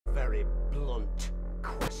very blunt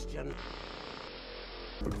question.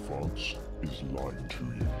 That France is lying to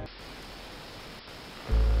you.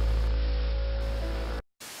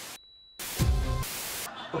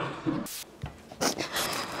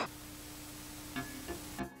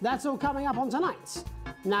 That's all coming up on tonight's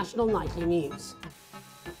National Nightly News.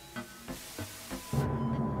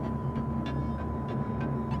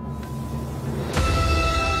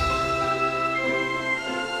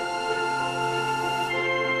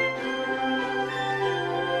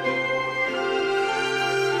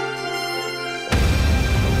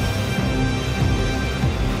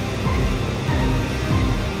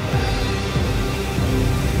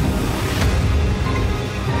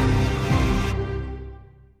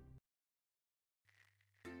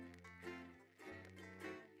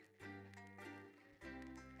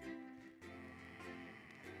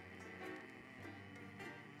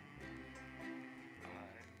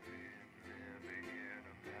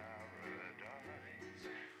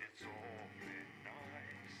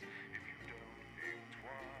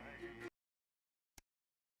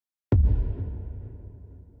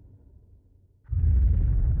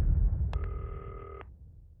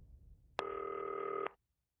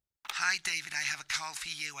 Hi, David, I have a call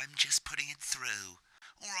for you. I'm just putting it through.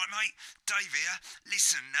 All right, mate. Dave here.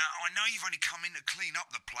 Listen, I know you've only come in to clean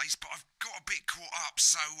up the place, but I've got a bit caught up,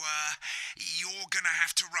 so you're going to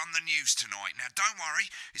have to run the news tonight. Now, don't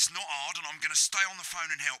worry. It's not hard, and I'm going to stay on the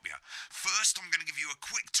phone and help you. First, I'm going to give you a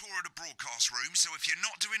quick tour of the broadcast room, so if you're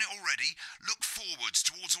not doing it already, look forwards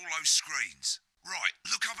towards all those screens. Right,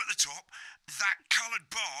 look up at the top. That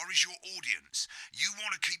coloured bar is your audience. You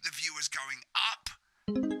want to keep the viewers going up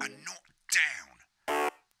and not down.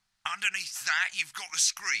 Underneath that, you've got the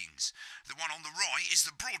screens. The one on the right is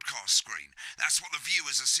the broadcast screen. That's what the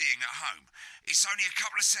viewers are seeing at home. It's only a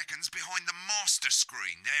couple of seconds behind the master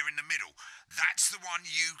screen there in the middle. That's the one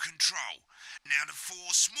you control. Now, the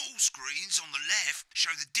four small screens on the left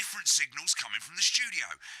show the different signals coming from the studio,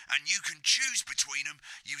 and you can choose between them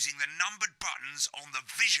using the numbered buttons on the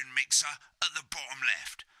vision mixer at the bottom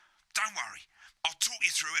left. Don't worry, I'll talk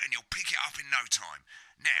you through it and you'll pick it up in no time.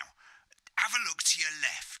 Now, have a look to your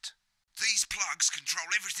left. These plugs control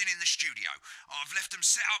everything in the studio. I've left them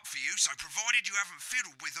set up for you, so provided you haven't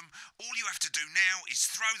fiddled with them, all you have to do now is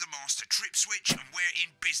throw the master trip switch and we're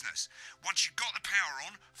in business. Once you've got the power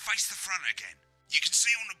on, face the front again. You can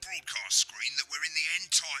see on the broadcast screen that we're in the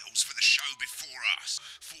end titles for the show before us.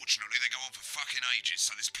 Fortunately, they go on for fucking ages,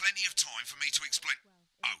 so there's plenty of time for me to explain...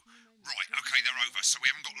 Oh, right, okay, they're over, so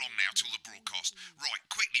we haven't got long now till the broadcast. Right,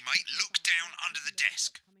 quickly, mate, look down under the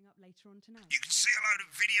desk. You can see a load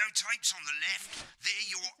of videotapes on the left. They're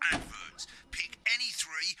your adverts. Pick any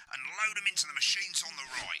three and load them into the machines on the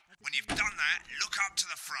right. When you've done that, look up to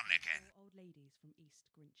the front again. Old ladies from East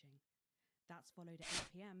Grinching. That's followed at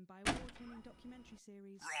 8 p.m. by award-winning documentary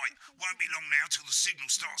series. Right, won't be long now till the signal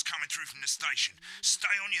starts coming through from the station.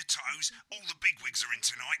 Stay on your toes. All the bigwigs are in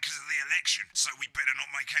tonight because of the election, so we better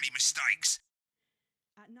not make any mistakes.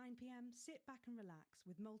 At 9 p.m, sit back and relax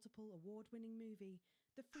with multiple award-winning movie.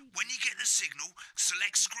 When you get the signal,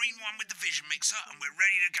 select screen 1 with the vision mixer and we're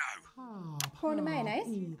ready to go. Prawn and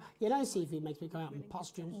mayonnaise? You know, seafood makes me go out in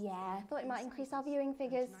posturing. Yeah, I thought it might increase our viewing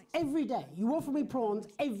figures. Every day. You offer me prawns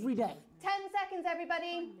every day. 10 seconds,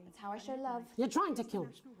 everybody. That's how I show love. You're trying to kill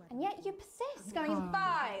me. And yet you persist, going in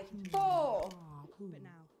 5, 4. But now,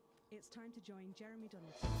 it's time to join Jeremy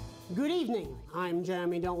Donaldson. Good evening, I'm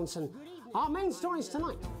Jeremy Donaldson. Our main stories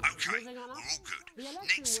tonight. Okay, we're all good.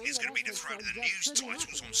 Next is going to be to throw to the news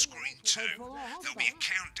titles on screen 2. There'll be a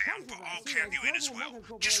countdown, but I'll count you in as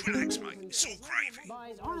well. Just relax, mate. It's all gravy.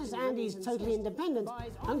 Buys Honest Andy's Totally Independent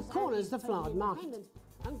and corners the flowered market.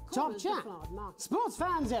 Top chat. Sports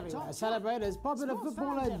fans everywhere celebrate as popular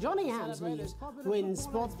footballer Johnny Hansleaves wins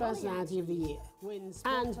Sports Personality of the Year.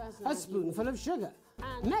 And a spoonful of sugar.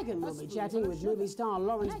 Meghan will be chatting with movie star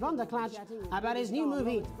Lawrence Blunderclatch about his new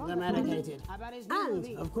movie, The Medicated.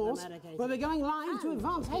 And, of course, we'll be going live to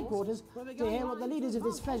Advance headquarters to hear what the leaders of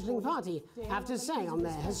this fledgling party have to say on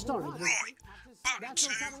their historic... Right, button 2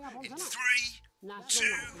 in 3, 2,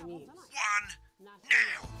 1,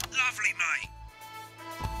 now. Lovely, mate.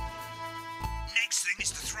 Next thing is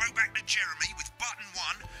to throw back to Jeremy with button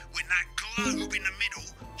 1 when that globe in the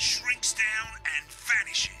middle shrinks down and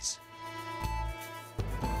vanishes.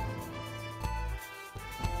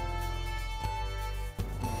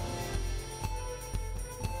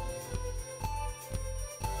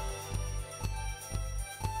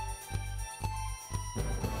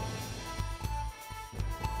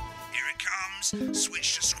 Here it comes.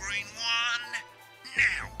 Switch to screen 1.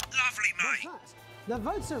 Now. Lovely, mate. The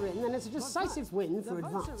votes are in and it's a decisive win for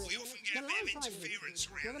Advance. We often get a bit of interference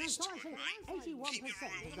around this time, mate. Keep your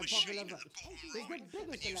eye on the machine at the bottom line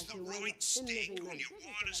and use the right stick on your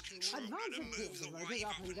wireless controller to move the wave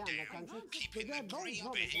up and down, keeping the green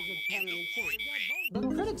bit in the white bit. But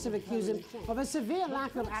critics have accused him of a severe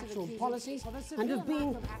lack of actual policies and of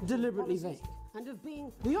being deliberately vague.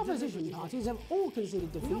 The opposition parties have all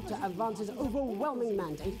conceded defeat to Advance's overwhelming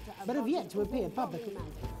mandate, but have yet to appear publicly.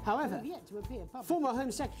 However, former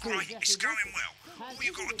Home Secretary... Right, it's going well. All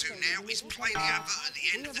you've got to do now is play the advert at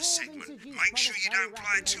the end of the segment. Make sure you don't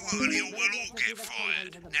play it too early or we'll all get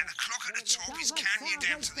fired. Now, the clock at the top is counting you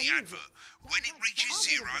down to the advert. When it reaches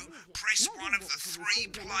 0, press one of the 3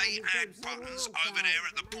 play ad buttons over there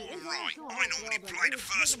at the bottom right. I normally play the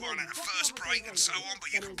first one at the first break and so on,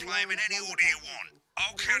 but you can play them in any order you want.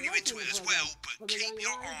 I'll count you into it as well, but keep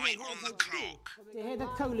your eye on the clock. To hear the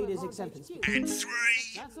co-leader's acceptance speech. And 3,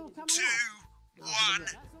 2, 1,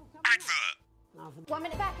 advert. 1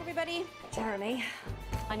 minute back, everybody. Jeremy,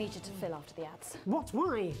 I need you to fill after the ads. What?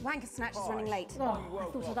 Why? Wanker Snatch is running late. I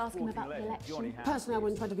thought I'd ask him about the election. Personally, I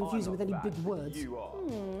wouldn't try to confuse him with any big words.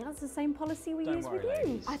 That's the same policy we use with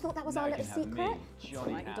you. I thought that was our little secret. It's all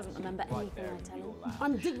right, he doesn't remember anything I tell him.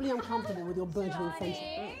 I'm deeply uncomfortable with your burgeoning friendship.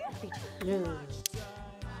 Yeah.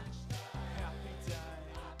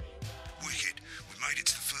 Wicked, we made it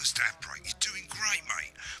to the first ad break. You're doing great,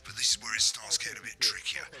 mate. But this is where it starts getting a bit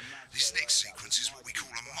trickier. This next sequence is what we call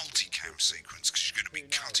a multi-cam sequence, because you're going to be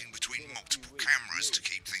cutting between multiple cameras to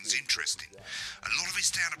keep things interesting. A lot of it's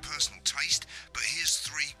down to personal taste, but here's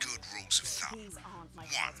 3 good rules of thumb. 1,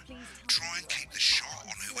 try and keep the shot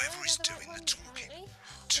on whoever is doing the talking.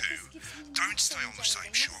 2, don't stay on the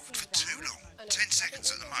same shot for too long, 10 seconds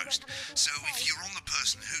at the most. So if you're on the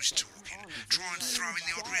person who's talking, try and throw in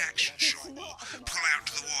the odd reaction shot or pull out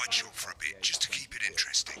to the wide shot for a bit just to keep it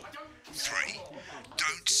interesting. 3,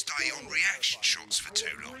 don't stay on reaction shots for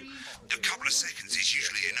too long. A couple of seconds is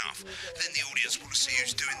usually enough. Then the audience want to see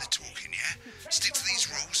who's doing the talking, yeah? Stick to these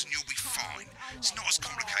rules and you'll be fine. It's not as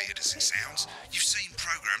complicated as it sounds. You've seen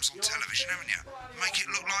programmes on television, haven't you? Make it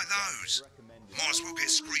look like those. Might as well get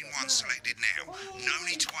screen 1 selected now. No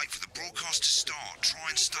need to wait for the broadcast to start. Try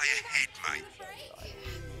and stay ahead, mate.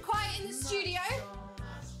 Quiet in the studio.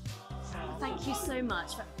 Thank you so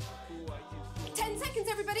much. 10 seconds,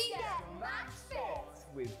 everybody.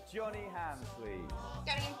 With Johnny Hamsley.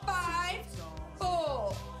 Going in 5,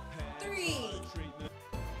 4, 3.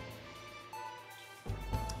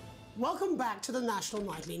 Welcome back to the National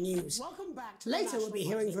Nightly News. Later we'll be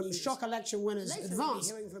hearing from shock election winners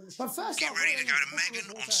Advance. But first Get ready to go to Megan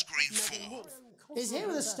on screen 4. is here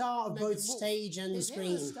with a star of both stage and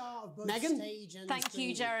screen. Megan? Thank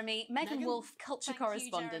you, Jeremy. Megan Wolfe, culture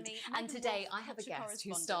correspondent. And today I have a guest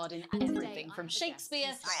who starred in everything from Shakespeare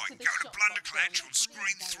Right, go to Blunderclatch on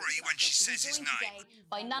screen 3 when she says his name.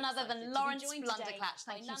 by none other than Lawrence Blunderclatch.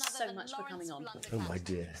 Thank you so much for coming on. Oh, my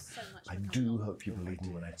dear, I do hope you believe me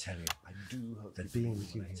when I tell you. I do hope that being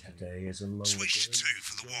with you here today is among Switch to 2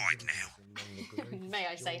 for the wide now. May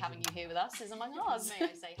I say having you here with us is among ours.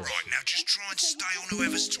 Right, now just try and stay on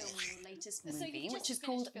whoever's talking. Latest movie, which is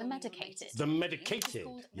called The Medicated. The Medicated?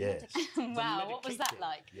 Yes. Wow, what was that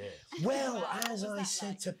like? Yes. Well, as I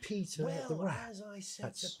said to Peter the Rat,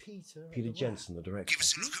 that's Peter Jensen, the director. Give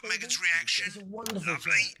us a look at Megan's reaction. Wonderful.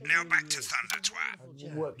 Lovely. Now back to Thunder Twat.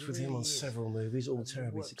 I've worked with him on several movies, all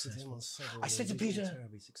terribly successful. I said to Peter,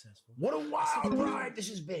 what a wild ride this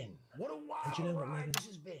has been. What a wild ride what, Megan? This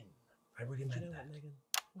has been. I really meant that. Megan?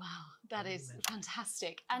 Wow, that is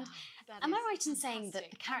fantastic. And am I right in saying that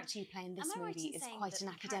the character you play in this movie is quite an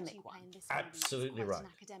academic one? Absolutely right.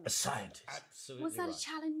 A scientist. Absolutely Was that right. a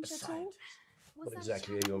challenge at all? What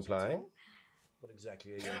exactly are you implying?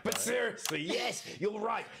 But seriously, yes, you're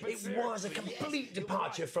right. It was a complete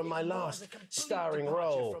departure from my last starring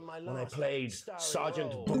role when I played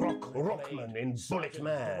Sergeant Brock Rockman in Bullet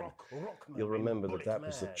Man. You'll remember that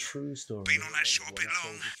was the true story. Been on that show a bit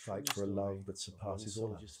long. Fight for a love that surpasses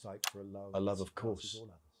all others. A love, of course,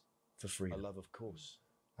 for freedom. A love, of course.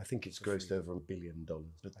 I think it's grossed over $1 billion,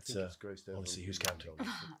 but honestly, who's counting?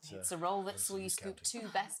 It's a role that saw you scoop 2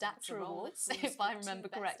 Best Actor awards, if I remember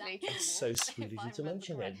correctly. It's so sweet of you to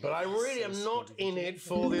mention it, but I really am not in it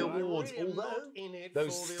for the awards, although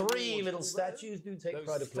those 3 little statues do take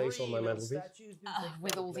pride of place on my mantelpiece.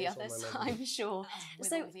 With all the others, I'm sure.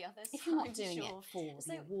 So, if you're not doing it for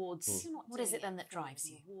the awards, what is it then that drives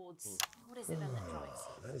you?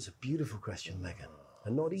 That is a beautiful question, Megan,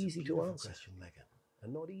 and not easy to answer.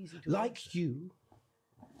 Like you,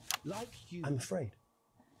 I'm afraid.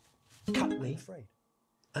 Cut me,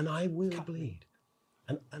 and I will bleed.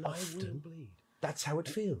 And often, that's how it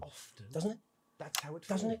feels, doesn't it?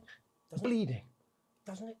 Doesn't it? Bleeding,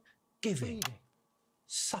 doesn't it? giving,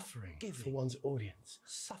 suffering for one's audience,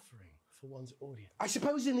 I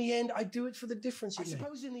suppose in the end, I do it for the difference it makes.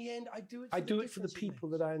 I do it for the people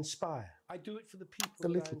that I inspire. The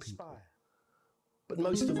little people. But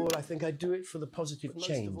most of all, I think I do it for the positive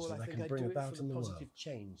change that I can bring about in the world.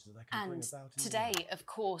 And today, of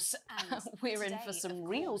course, we're in for some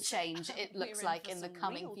real change, it looks like, in the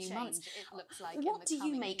coming few months. What do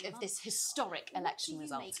you make of this historic election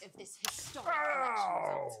result?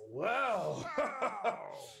 Oh, well.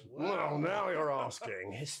 Well, now you're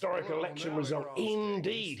asking. Historic election result.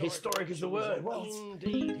 Indeed. Historic is the word. Well,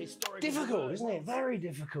 indeed. Difficult, isn't it? Very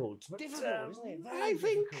difficult. But, I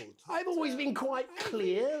think I've always been quite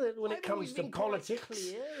clear that when it comes to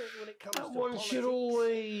politics, that one should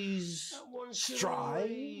always strive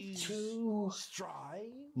to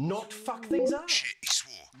not fuck things up. Shit, he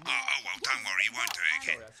swore. Oh, well, don't worry, he won't do it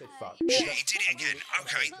again. Sorry, I said fuck. Shit, he did it again.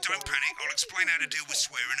 Okay, don't panic. I'll explain how to deal with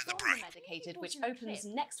swearing at the break. Medicated, which opens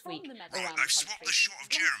next week. Right, I've swapped the shot of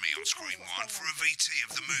Jeremy on screen 1 for a VT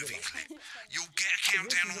of the movie clip. You'll get a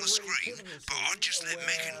countdown on the screen, but I'll just let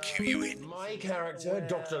Megan cue you in. My character,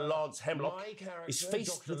 Dr. Lance Hemlock, is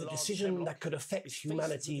faced with a decision that could affect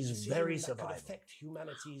humanity's very survival.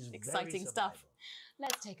 Exciting stuff.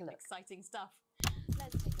 Let's take a look. Exciting stuff.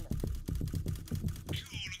 Let's take a look.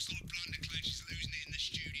 Cool, looks like Blunderclash is losing it in the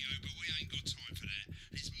studio, but we ain't got time for that.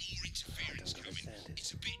 There's more interference coming.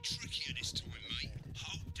 It's a bit trickier this time, mate.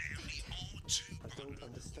 Hold down the R2 button on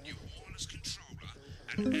your wireless controller,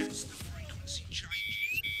 and as the frequency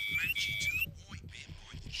changes, match it to the white bit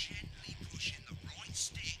by gently pushing the right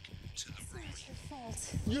stick to the right.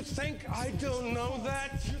 You think I don't know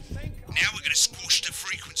that? Now we're going to squash the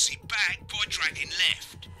frequency back by dragging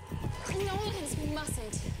left. No,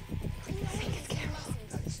 mustn't.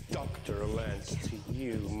 That's Dr. Lance to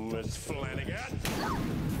you, Miss Flanagan.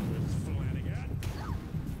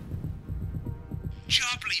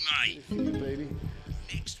 Jubbly, mate. Baby.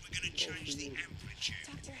 Next, we're going to change the amplitude.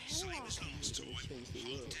 Same as last time.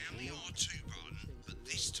 Hold down the R2 button, but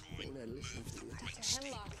this time, move the right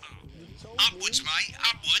stick up. Upwards, mate,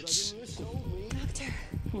 upwards. Doctor.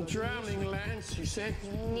 I'm drowning, Lance, you said.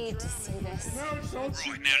 You need to see this.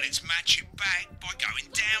 Right, now let's match it back by going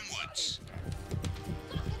downwards.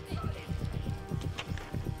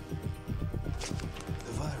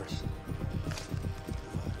 The virus.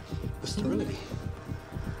 The sterility.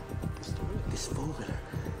 This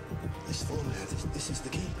formula, this is the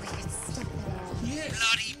key. Yes.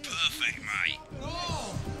 Bloody perfect, mate.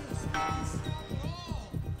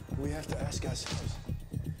 We have to ask ourselves.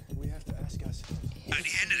 At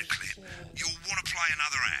the end of the clip, you'll want to play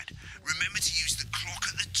another ad. Remember to use the clock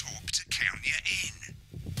at the top to count you in.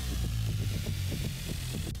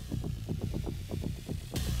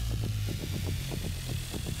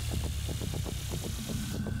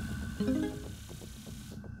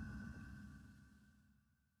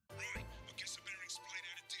 Right, I guess I better explain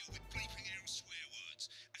how to deal with bleeping out swear words.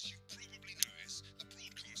 As you've probably noticed, the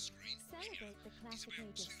broadcast screen Celebrate the classic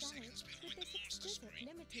age of salad seconds with behind this the master exquisite screen.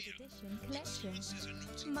 limited Here, edition collection. says a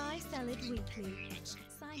naughty My word. Salad Weekly. Lights up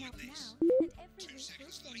Sign up like now, this. and every 2 week we'll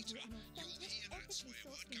seconds send later, you an you'll authentic, hear that ethically swear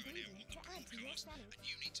sourced word going out ingredient on to the add to your broadcast, salad. and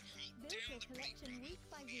you need to hold Build down your the bleep collection button week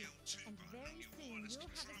by on the week, L2 and button very on your soon wireless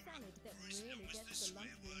you'll have a controller salad that for as really long as gets the the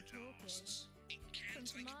swear lumpy word and talky. lasts. It can From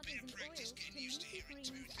take a bit tomatoes of and practice oils getting to used to leafy hearing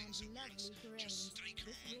 2 greens things and at once. lovely grains, Just stay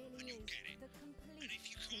this calm and really you'll is get it. the complete And if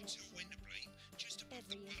you can't tell when to bleep, just above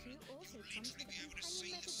Every the issue button, also you'll comes literally with be a able to companion see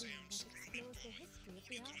the magazine sound that scrolling explores the by. history of All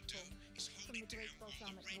the you've got art to do form, is hold from the it Great down while the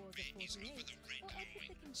Balsamic red Wars of bit is 48, over the red or Edward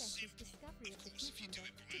the line. Confessor's Simple. discovery Of of the course, if you do cucumber,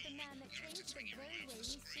 it by to the eye, man that you'll have to changed the take your very eye off way the we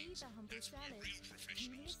see screen. the humble That's why salad, real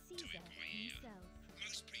professionals Julius do it Caesar by ear. himself.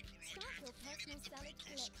 Most people like to Start have your the volume personal of the salad broadcast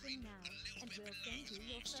collection screen now, a little and bit we'll below send the you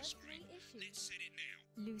your master first screen. 3 issues. Let's set it now.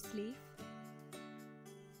 Loose leaf.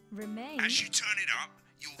 Remain. As you turn it up,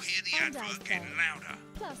 you'll hear the And advert ice getting cream. louder.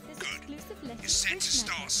 Plus this Good. exclusive letter You're set to fridge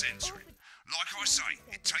start magnet. censoring. Like I say,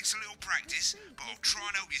 it takes a little practice, but I'll try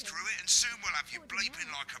and help you through it, and soon we'll have you bleeping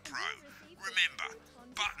like a pro. Remember,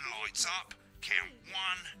 button lights up, count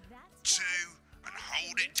 1, 2, and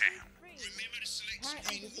hold it down. Remember to select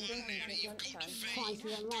screen 1 now that you've got the feed.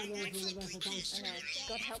 Don't wait for the broadcast to go live.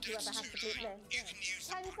 God help whoever has to bleep this. You can use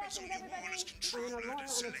the buttons on your wireless I'm a controller lawyer to and a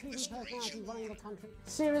select the TV screens personality you running the want. country.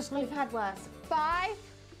 Seriously? We've had worse. 5,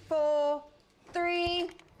 4, 3.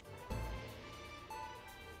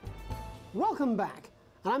 Welcome back.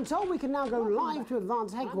 And I'm told we can now go live to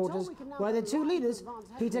Advance Headquarters, where the 2 leaders,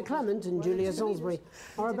 Peter Clement and Julia Salisbury,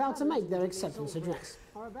 are about to make their acceptance address.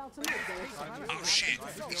 Oh shit,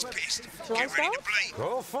 he's pissed. Shall I Get ready to start? bleep.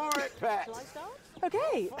 Go for it, Pat.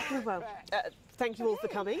 Okay. Well, thank you all for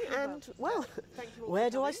coming, and, well, where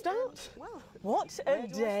do I start? What a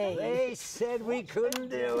day. They said we couldn't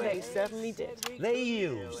do it. They certainly did. They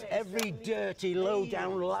used every dirty,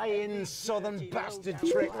 low-down, lying, southern bastard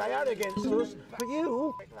trick they had against us. But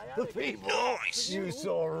you, the people, you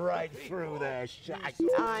saw right through their shite.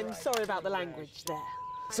 I'm sorry about the language there.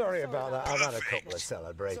 Sorry about that. I've had a couple of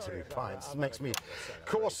celebratory pints. Makes me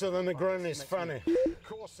coarser than a granny's fanny.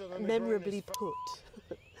 Memorably put.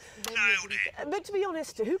 But to be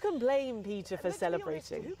honest, who can blame Peter for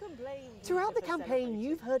celebrating? Throughout the campaign,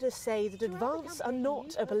 you've heard us say that Advance are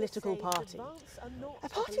not a political party. A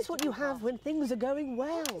party is what you have when things are going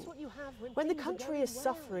well. When the country is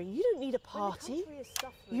suffering, you don't need a party.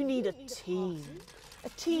 You need a team. A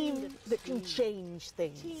team that can change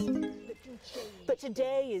things. But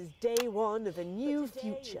today is day one of a new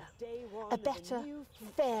future. A better,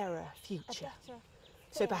 fairer future.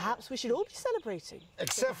 So perhaps we should all be celebrating.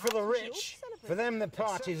 Except for the rich. For them, the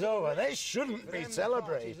party's over. They shouldn't be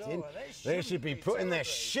celebrating. They should be putting their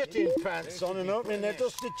shitting pants on and opening their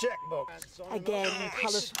dusty checkbook. Again,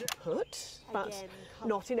 colourfully put, but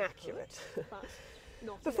not inaccurate.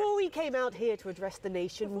 Before we came out here to address the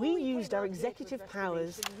nation, we used our executive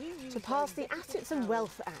powers to pass the Assets and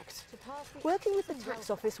Wealth Act. Working with the tax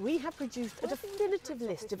office, we have produced a definitive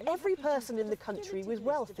list of every person in the country with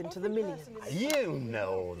wealth into the millions. You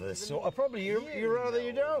know the sort of, probably you rather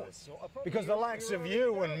you don't. Because the likes of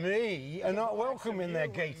you and me are not welcome in their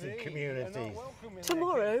gated communities.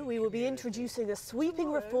 Tomorrow, we will be introducing a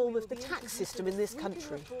sweeping reform of the tax system in this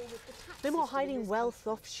country. No more hiding wealth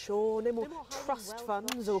offshore, no more trust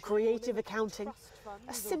funds or creative accounting.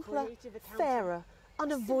 A simpler, fairer,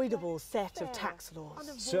 unavoidable set of tax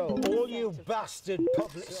laws. So, all you bastard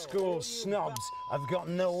public school snobs have got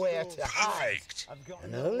nowhere to hide.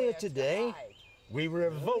 And earlier today, we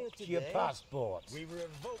revoked your passports.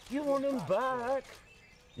 You want them back?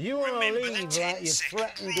 You want to leave like you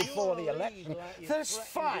threatened before the election? That's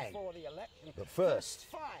fine. But first,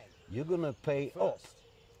 you're going to pay up.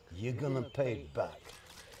 You're going to pay it back.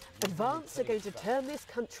 Advance are going to turn this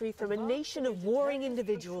country from a nation of warring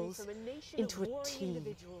individuals into a team.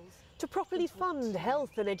 To properly fund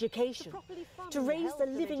health and education. To raise the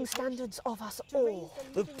living standards of us all.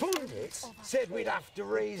 The pundits said we'd have to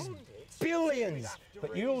raise billions.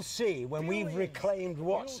 But you'll see when we've reclaimed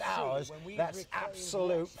what's ours, that's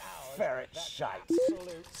absolute ferret shite.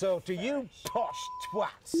 So to you posh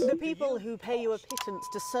twats. The people who pay you a pittance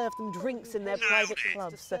to serve them drinks in their private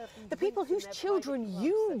clubs. The people whose children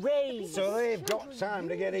you raise. So they've got time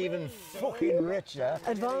to get even fucking richer.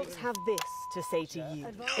 Advance have this to say to you.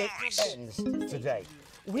 It ends today.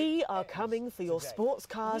 We are coming for your sports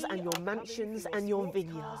cars and your mansions and your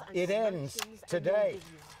vineyards. It ends today.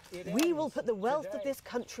 We will put the wealth of this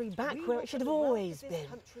country back where it should have always been,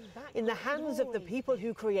 in the hands of the people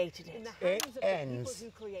who created it. It ends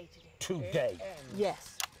today.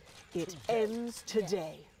 Yes, it ends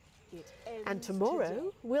today. And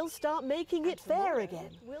tomorrow, we'll start making it fair again,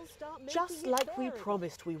 just like we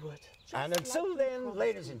promised we would. And until then,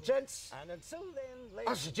 ladies and gents,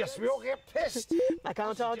 I suggest we all get pissed. I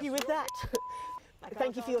can't argue with that.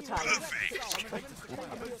 Thank you for your time.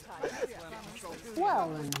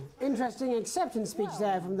 Well, an interesting acceptance speech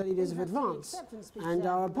there from the leaders of Advance, and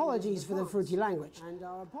our apologies for the fruity language.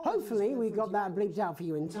 Hopefully we got that bleeped out for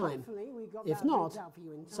you in time. If not,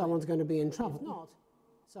 someone's going to be in trouble.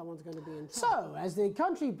 So, as the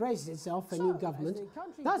country braces itself for new government,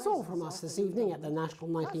 that's all from us this evening at the National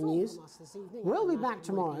Nightly News. We'll be back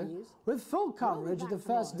tomorrow with full coverage of the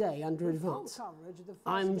first day under Advance.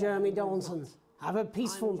 I'm Jeremy Donaldson. Have a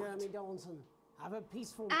peaceful night. Right,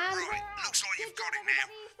 looks like you've got it now.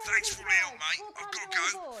 Thanks for all the help, mate. I've got to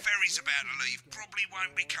go. Ferry's about to leave. Probably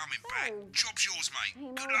won't be coming back. Job's yours,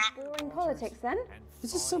 mate. Good luck. Boring politics then?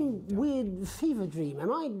 Is this some weird fever dream?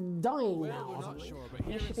 Am I dying now or something?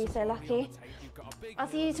 You should be so lucky. I'll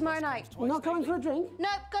see you tomorrow night. You're not coming for a drink? Nope,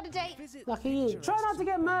 got a date. Lucky you. Try not to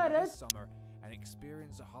get murdered. And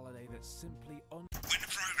experience a holiday that's simply on. When the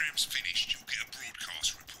programme's finished, you'll get a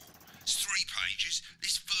broadcast report. It's 3 pages.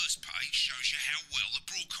 This first page shows you how well the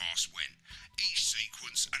broadcast went. Each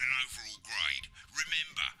sequence and an overall grade.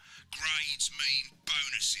 Remember, grades mean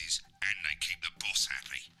bonuses and they keep the boss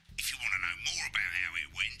happy. If you want to know more about how it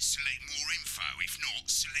went, select more info. If not,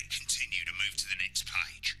 select continue to move to the next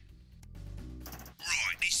page.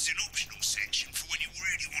 Right, this is an optional section for when you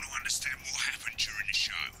really want to understand what happened during the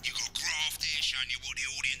show. You've got a graph there showing you what the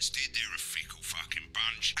audience did. They're a fickle fucking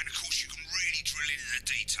bunch. And of course you can really drill into the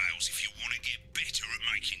details if you want to get better at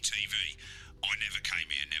making TV. I never came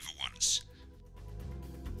here, never once.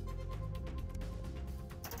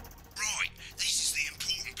 Right, this is the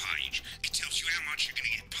important page. It tells you how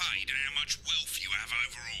much wealth you have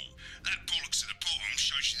overall. That bollocks at the bottom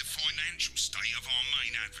shows you the financial state of our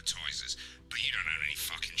main advertisers. But you don't own any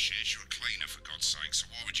fucking shares, you're a cleaner for God's sake, so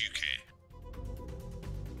why would you care?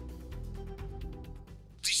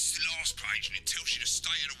 This is the last page and it tells you the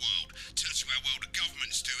state of the world, tells you how well the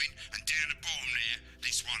government's doing, and down the bottom there,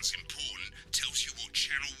 this one's important, tells you what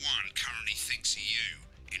Channel 1 currently thinks of you.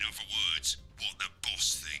 In other words, what the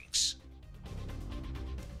boss thinks.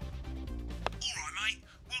 Alright mate,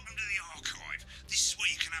 welcome to the archive. This is where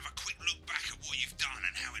you can have a quick look back at what you've done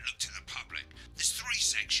and how it looked to the public. There's 3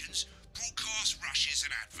 sections: broadcast, rushes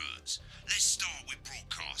and adverts. Let's start with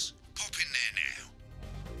broadcast. Pop in there now.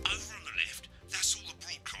 Over on the left, that's all the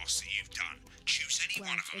broadcasts that you've done. Choose any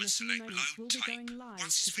one of them and select load tape.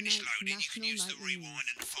 Once it's finished loading, you can use the rewind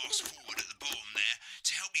and the fast forward at the bottom there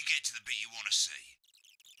to help you get to the bit you want to see.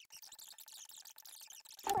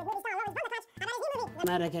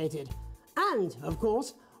 Medicated. And, of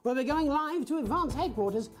course, we'll be going live to Advance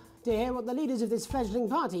headquarters to hear what the leaders of this fledgling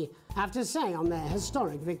party have to say on their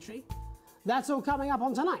historic victory. That's all coming up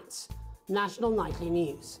on tonight's National Nightly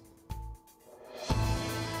News. Right,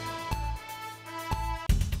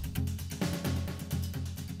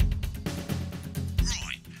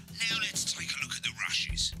 now let's take a look at the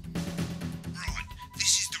rushes. Right,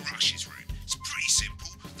 this is the rushes room. It's pretty simple.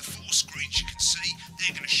 The 4 screens you can see,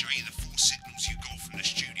 they're going to show you the 4 signals you got from the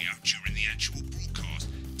studio during the actual broadcast.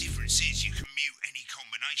 Difference is you can mute any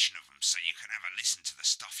combination of them, so you can have a listen to the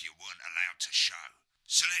stuff you weren't allowed to show.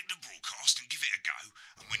 Select the broadcast and give it a go,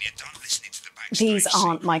 and when you're done listening to the backstage... These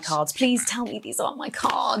aren't my cards. Please tell me these aren't my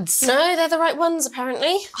cards. No, they're the right ones,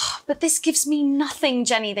 apparently. Oh, but this gives me nothing,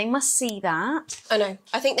 Jenny. They must see that. Oh, no.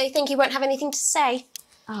 I think they think you won't have anything to say.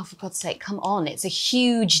 Oh, for God's sake, come on. It's a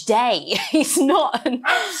huge day. It's not an...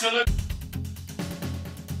 Absolute.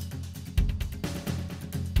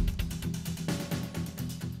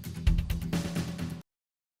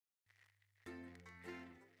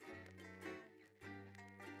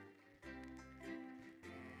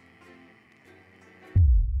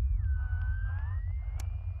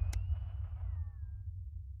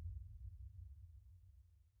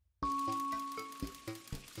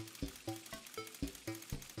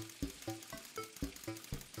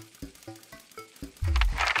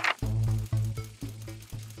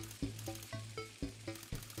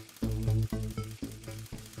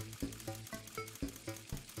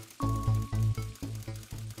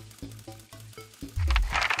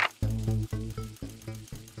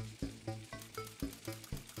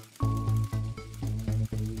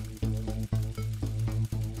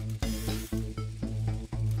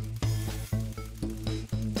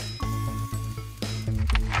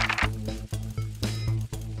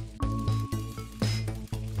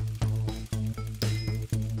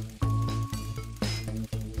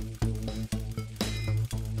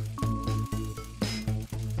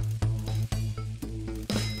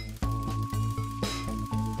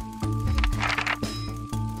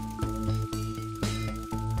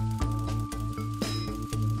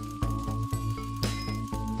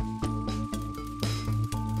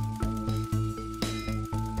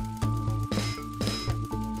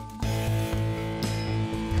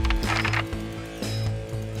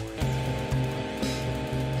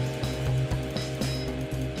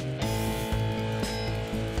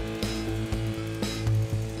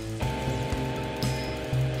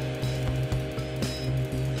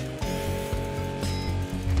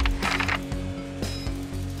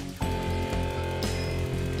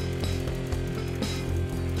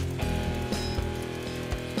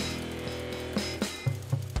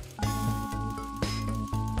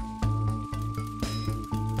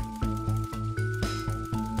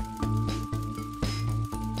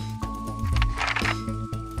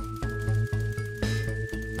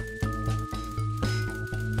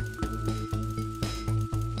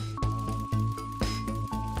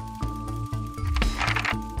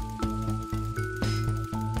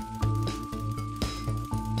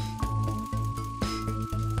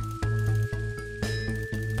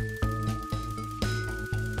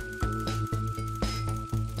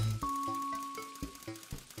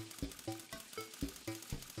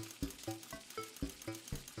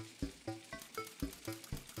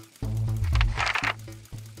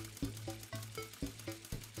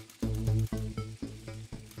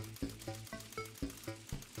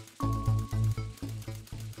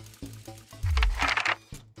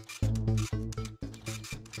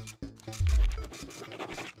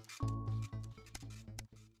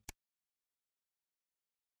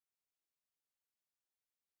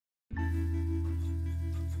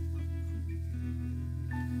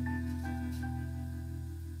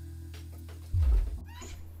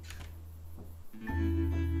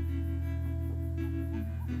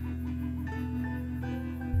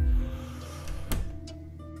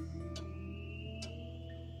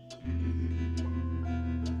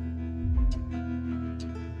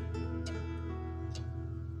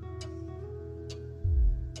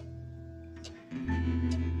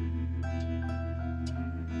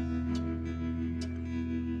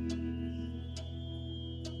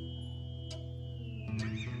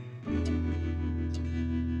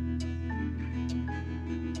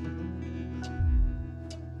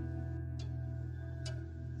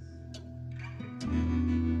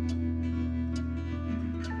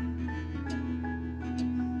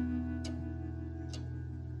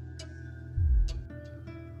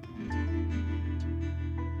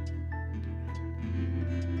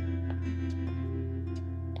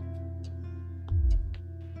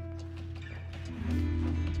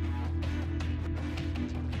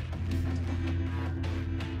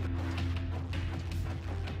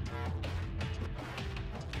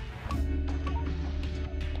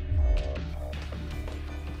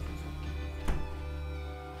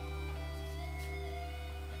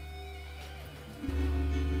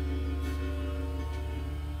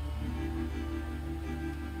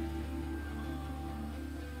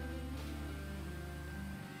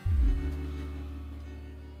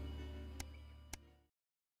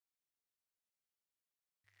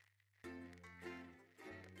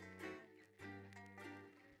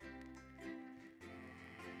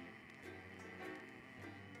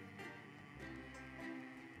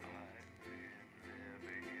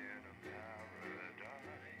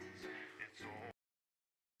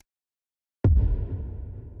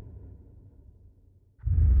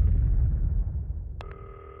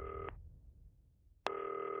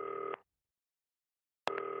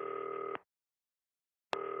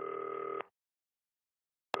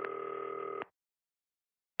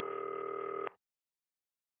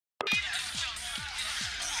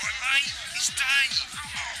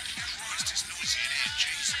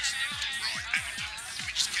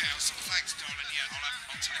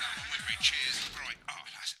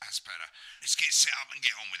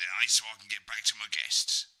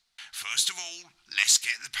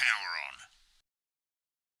 get the power on.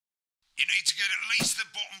 You need to get at least the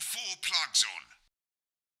bottom 4 plugs on.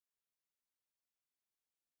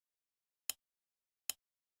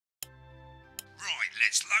 Right,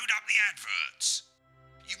 let's load up the adverts.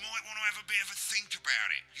 You might want to have a bit of a think about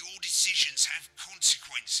it. Your decisions have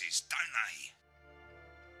consequences, don't they?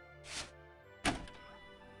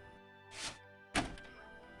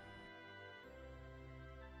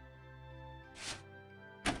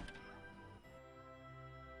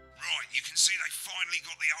 Right, you can see they finally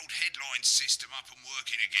got the old headline system up and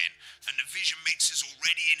working again, and the vision mixer's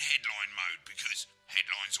already in headline mode because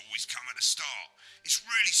headlines always come at the start. It's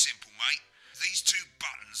really simple, mate. These 2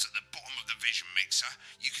 buttons at the bottom of the vision mixer,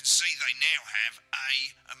 you can see they now have A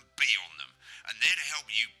and B on them, and they're to help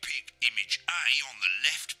you pick image A on the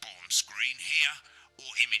left bottom screen here,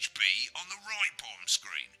 or image B on the right bottom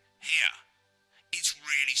screen here. It's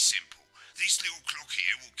really simple. This little clock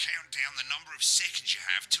here will count down the number of seconds you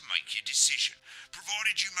have to make your decision.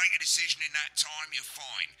 Provided you make a decision in that time, you're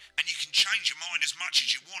fine. And you can change your mind as much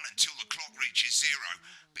as you want until the clock reaches 0.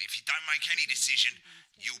 But if you don't make any decision,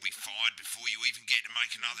 you'll be fired before you even get to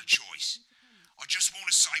make another choice. I just want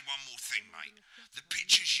to say one more thing, mate. The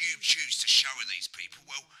pictures you choose to show of these people,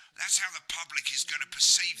 well, that's how the public is going to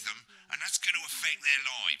perceive them, and that's going to affect their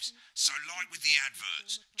lives. So like with the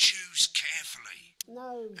adverts, choose carefully.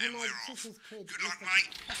 No, and we're off. Good luck,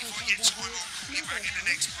 mate. If I get time, I'll call you back in the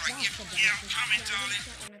next break. Yeah, I'm coming, darling.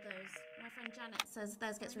 One of those. My friend Janet says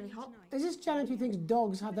theirs gets really hot. Is this Janet who thinks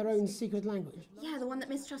dogs have their own secret language? Yeah, the one that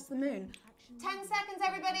mistrusts the moon. 10 seconds,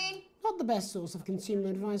 everybody. Not the best source of consumer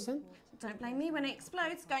advice, then. Don't blame me when it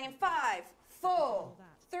explodes. Going in 5, 4,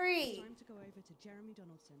 3. Time to go over to Jeremy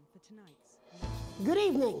Donaldson for tonight's. Good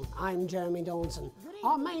evening, I'm Jeremy Donaldson.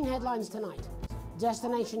 Our main headlines tonight.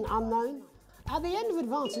 Destination unknown. At the end of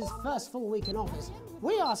Advance's first full week in office,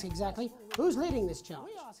 we ask exactly who's leading this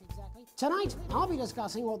charge. Tonight, I'll be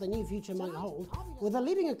discussing what the new future might hold with a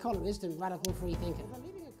leading economist and radical free thinker.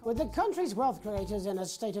 With the country's wealth creators in a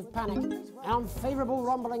state of panic and unfavourable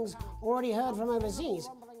rumblings already heard from overseas,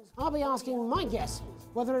 I'll be asking my guess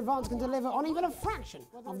whether Advance can deliver on even a fraction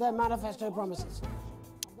of their manifesto promises.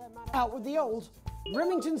 Out with the old,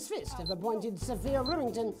 Remington's Fist have appointed Sophia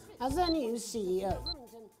Remington as their new CEO.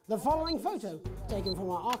 The following photo, taken from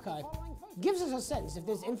our archive, gives us a sense of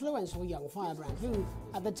this influential young firebrand who,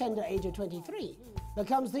 at the tender age of 23,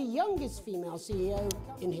 becomes the youngest female CEO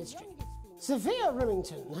in history. Sophia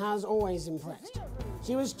Remington has always impressed.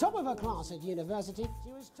 She was top of her class at university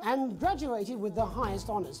and graduated with the highest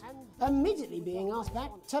honours, immediately being asked back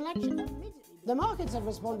to lecture. The markets have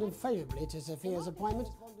responded favourably to Sophia's appointment,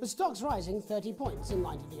 with stocks rising 30 points in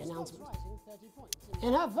light of the announcement.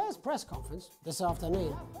 In her first press conference this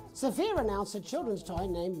afternoon, Sophia announced a children's toy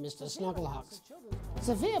named Mr. Snugglehugs.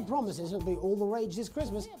 Sophia promises it'll be all the rage this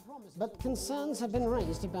Christmas, but concerns have been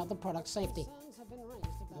raised about the product's safety.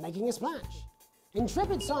 Making a splash.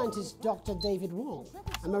 Intrepid scientist Dr. David Wong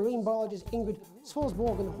and marine biologist Ingrid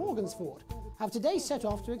Swarsborg-Horgensford have today set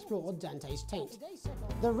off to explore Dante's taint.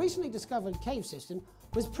 The recently discovered cave system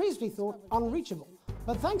was previously thought unreachable,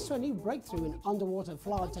 but thanks to a new breakthrough in underwater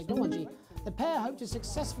flower technology, the pair hope to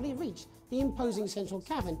successfully reach the imposing central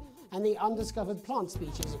cavern and the undiscovered plant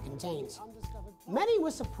species it contains. Many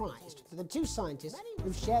were surprised that the two scientists,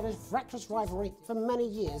 who've shared a fractious rivalry for many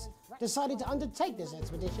years, decided to undertake this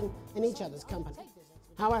expedition in each other's company.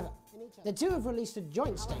 However, the two have released a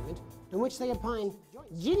joint statement in which they opine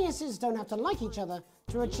geniuses don't have to like each other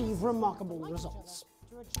to achieve remarkable results.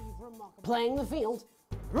 Playing the field,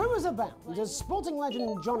 rumours abound as sporting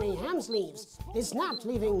legend Johnny Hamsleeves is snapped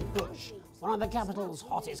leaving Bush, one of the capital's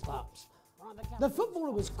hottest clubs. The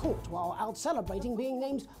footballer was caught while out celebrating being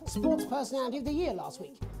named Sports Personality of the Year last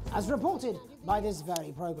week, as reported by this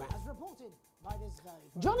very programme.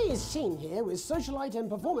 Johnny is seen here with socialite and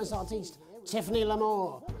performance artiste Tiffany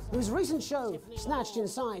Lamore, whose recent show, Snatched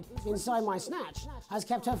Inside My Snatch, has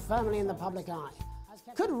kept her firmly in the public eye.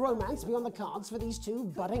 Could romance be on the cards for these two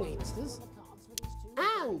budding A-listers?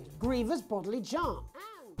 And grievous bodily charm.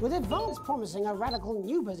 With Advance promising a radical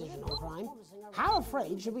new position on crime, how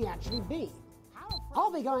afraid should we actually be?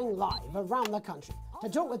 I'll be going live around the country to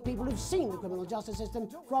talk with people who've seen the criminal justice system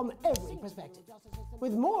from every perspective.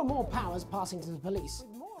 With more and more powers passing to the police,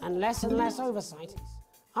 and less oversight,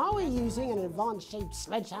 are we using an Advance-shaped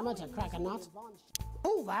sledgehammer to crack a nut?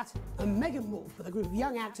 All that, and mega morph with a group of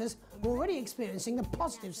young actors already experiencing the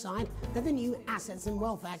positive side of the new Assets and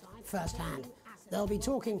Wealth Act firsthand. They'll be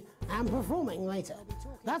talking and performing later.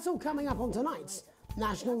 That's all coming up on tonight's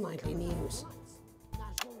National Nightly News.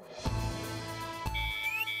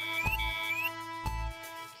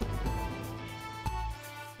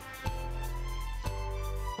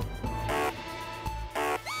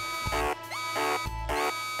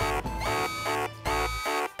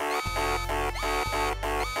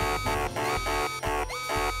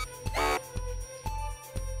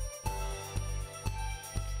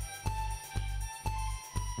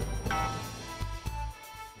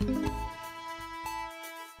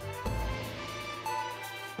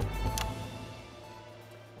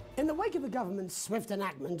 In the wake of the government's swift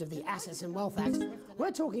enactment of the Assets and Wealth Act,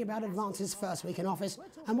 we're talking about Advance's first week in office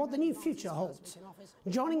and what the new future holds.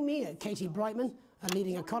 Joining me are Katie Brightman, a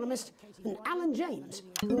leading economist, and Alan James,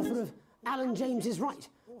 author of Alan James is Right,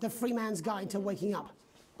 The Free Man's Guide to Waking Up.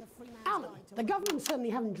 Alan, the government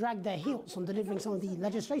certainly haven't dragged their heels on delivering some of the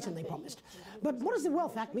legislation they promised. But what does the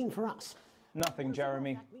Wealth Act mean for us? Nothing,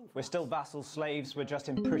 Jeremy. We're still vassal slaves, we're just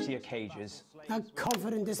in prettier cages. A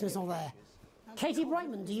confident dismissal there. Katie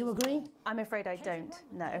Brightman, do you agree? I'm afraid I don't,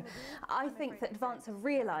 no. I think that Advance have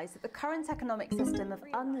realised that the current economic system of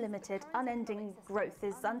unlimited, unending growth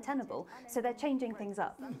is untenable, so they're changing things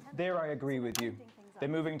up. There I agree with you. They're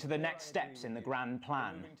moving to the next steps in the grand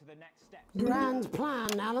plan. Grand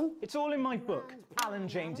plan, Alan? It's all in my book. Alan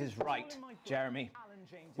James is Right, Jeremy.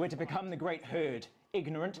 We're to become the great herd.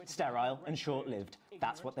 Ignorant, sterile and short-lived.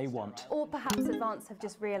 That's what they want. Or perhaps Advance have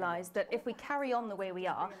just realised that if we carry on the way we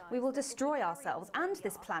are, we will destroy ourselves and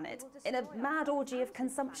this planet in a mad orgy of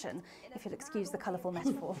consumption, if you'll excuse the colourful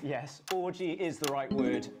metaphor. Yes, orgy is the right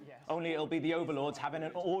word. Only it'll be the overlords having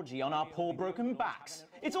an orgy on our poor broken backs.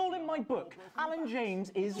 It's all in my book. Alan James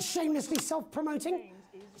is... Shamelessly self-promoting?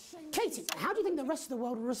 Katie, how do you think the rest of the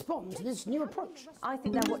world will respond to this new approach? I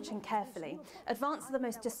think they're watching carefully. Advance are the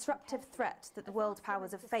most disruptive threat that the world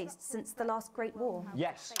powers have faced since the last Great War.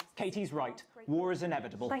 Yes, Katie's right. War is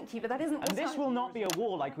inevitable. Thank you, but that isn't... And this will not be a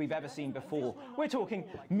war like we've ever seen before. We're talking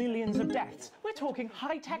millions of deaths. We're talking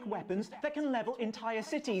high-tech weapons that can level entire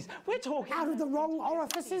cities. We're talking... Out of the wrong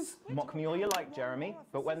orifices? Mock me all you like, Jeremy,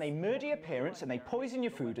 but when they murder your parents and they poison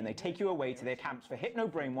your food and they take you away to their camps for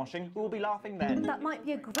hypno-brainwashing, who will be laughing then? That might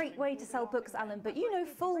be a great way to sell books, Alan, but you know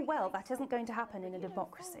full well that isn't going to happen in a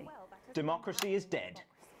democracy. Democracy is dead.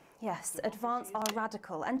 Yes, Advance are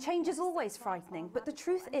radical, and change is always frightening, but the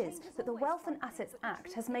truth is that the Wealth and Assets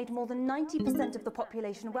Act has made more than 90% of the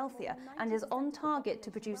population wealthier and is on target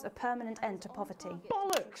to produce a permanent end to poverty.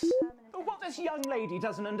 Bollocks! What this young lady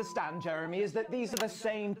doesn't understand, Jeremy, is that these are the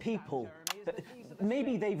same people.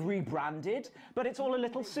 Maybe they've rebranded, but it's all a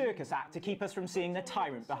little circus act to keep us from seeing the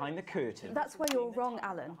tyrant behind the curtain. That's where you're wrong,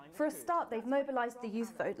 Alan. For a start, they've mobilised the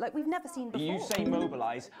youth vote like we've never seen before. You say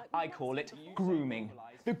mobilise, I call it grooming.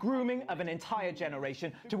 The grooming of an entire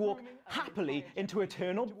generation to walk happily into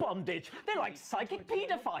eternal bondage. They're like psychic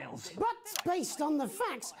paedophiles. But based on the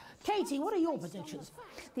facts, Katie, what are your predictions?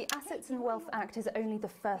 The Assets and Wealth Act is only the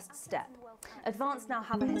first step. Advance now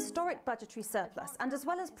have a historic budgetary surplus, and as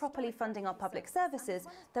well as properly funding our public services,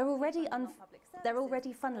 they're already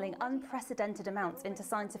funneling unprecedented amounts into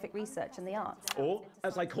scientific research and the arts. Or,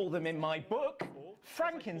 as I call them in my book,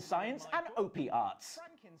 Frankenscience and opiates.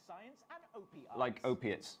 Like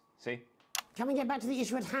opiates, see? Can we get back to the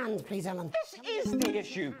issue at hand, please, Alan? This is the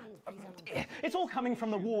issue. It's all coming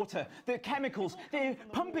from the water, the chemicals. They're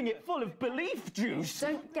pumping it full of belief juice.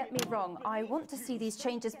 Don't get me wrong. I want to see these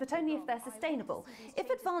changes, but only if they're sustainable. If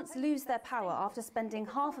Advance lose their power after spending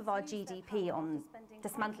half of our GDP on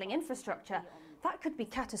dismantling infrastructure, that could be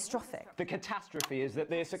catastrophic. The catastrophe is that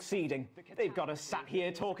they're succeeding. They've got us sat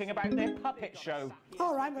here talking about their puppet show.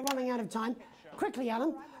 All right, we're running out of time. Quickly,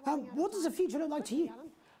 Alan, what does the future look like to you?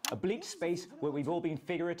 A bleak space where we've all been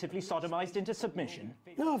figuratively sodomized into submission.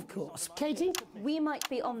 No, of course. Katie? We might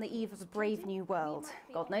be on the eve of a brave new world.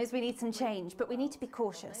 God knows we need some change, but we need to be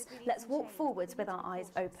cautious. Let's walk forwards with our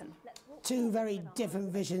eyes open. Two very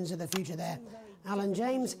different visions of the future there. Alan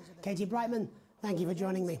James, Katie Brightman, thank you for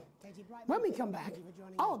joining me. When we come back,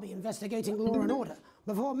 I'll be investigating law and order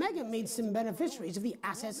before Megan meets some beneficiaries of the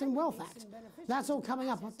Assets and Wealth Act. That's all coming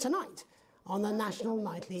up tonight on the National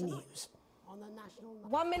Nightly News.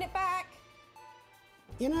 1 minute back.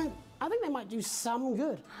 You know, I think they might do some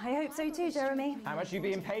good. I hope so too, Jeremy. How much are you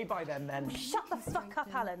being paid by them, then? Shut the fuck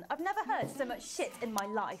up, Alan. I've never heard so much shit in my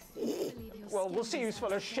life. Well, we'll see who's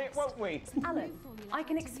full of shit, won't we? Alan, I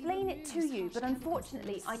can explain it to you, but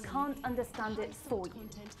unfortunately, I can't understand it for you.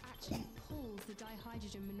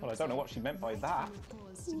 Well, I don't know what she meant by that.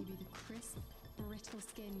 Alright, mate,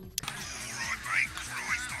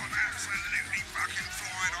 Christ, I'm absolutely fucking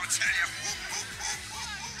flying, I tell you.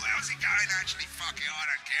 How's it going, actually? Fuck it, I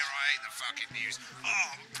don't care, I hate the fucking news. Oh,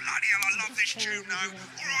 bloody hell, I love this tune, though.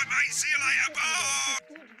 Alright, mate, see you later, bye!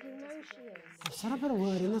 I've set up a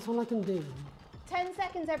word and that's all I can do. 10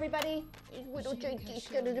 seconds, everybody. Little Jakey's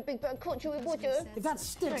got a big bird caught you with water. If that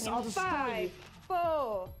sticks, I'll destroy you. 5,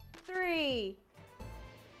 4, 3.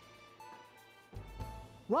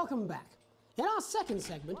 Welcome back. In our second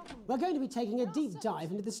segment, we're going to be taking a deep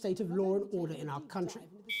dive into the state of law and order in our country.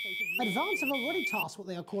 Advance have already tasked what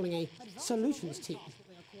they are calling a solutions team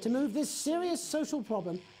to move this serious social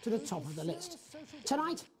problem to the top of the list.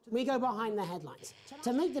 Tonight, we go behind the headlines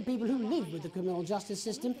to make the people who live with the criminal justice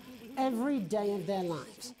system every day of their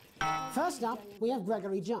lives. First up, we have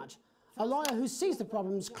Gregory Judge, a lawyer who sees the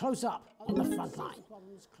problems close up on the front line.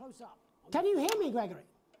 Can you hear me, Gregory?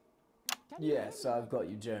 Yes, I've got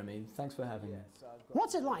you, Jeremy. Thanks for having me.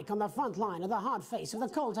 What's it like on the front line of the hard face of the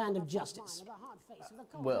cold hand of justice?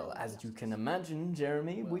 Well, as you can imagine,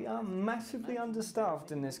 Jeremy, we are massively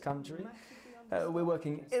understaffed in this country. We're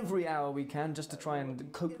working every hour we can just to try and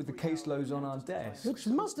cope with the caseloads on our desks. Which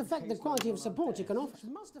must affect the quality of support you can offer.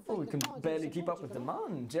 Well, we can barely keep up with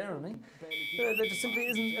demand, Jeremy. There just simply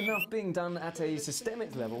isn't enough being done at a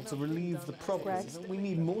systemic level to relieve the problems. We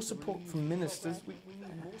need more support from ministers. We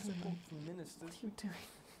need more support from ministers. What are you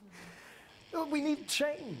doing? We need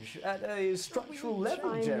change at a structural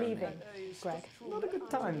level, Jeremy. I'm leaving, Greg. Not a good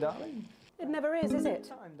time, darling. It never is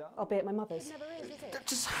it? Albeit my mother's.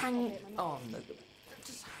 Just hang on.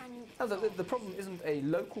 Oh, the problem isn't a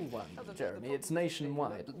local one, Jeremy. It's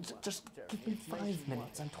nationwide. Just give me 5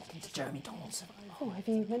 minutes. I'm talking to Jeremy Donaldson. Oh, have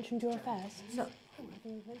you mentioned your affairs? No.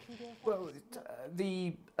 Well,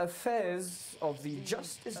 the affairs of the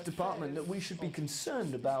Justice Department that we should be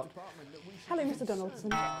concerned about. Hello, Mr. Donaldson.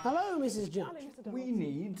 Hello, Mrs. Judge. We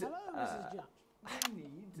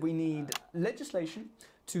need legislation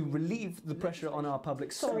to relieve the pressure on our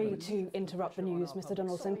public Sorry to interrupt the news, Mr.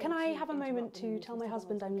 Donaldson. Can I have a moment to tell my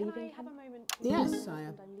husband I'm leaving him? Yes,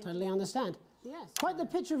 I totally understand. Quite the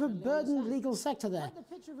picture of a burdened legal sector there.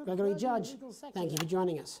 Gregory Judge, thank you for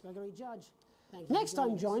joining us. Next,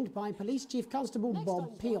 I'm joined by Police Chief Constable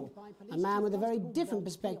Bob Peel, a man with a very different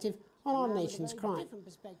perspective on our nation's crime.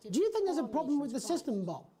 Do you think there's a problem with the system,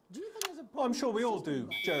 Bob? I'm sure we all do,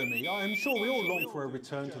 Jeremy. I am sure we all long for a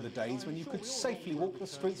return to the days when you could safely walk the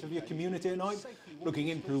streets of your community at night, looking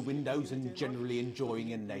in through windows and generally enjoying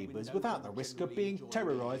your neighbours without the risk of being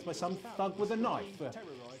terrorised by some thug with a knife.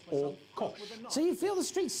 Or cosh. So you feel the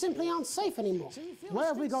streets simply aren't safe anymore? Where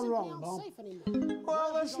have we gone wrong, Bob?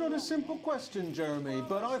 Well, that's not a simple question, Jeremy,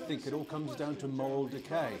 but I think it all comes down to moral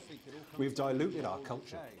decay. We've diluted our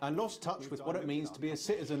culture and lost touch with what it means to be a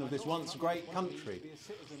citizen of this once great country.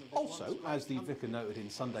 Also, as the vicar noted in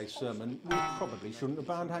Sunday's sermon, we probably shouldn't have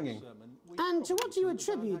banned hanging. And to what do you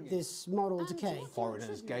attribute this moral decay?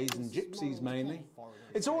 Foreigners, gays and gypsies mainly.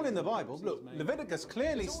 It's all in the Bible. Look, Leviticus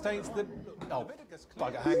clearly states that... Oh,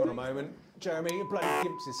 bugger, hang on a moment. Jeremy, your bloody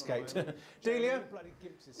gimp's escaped. Delia,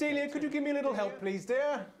 could you give me a little help, please,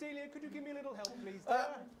 dear?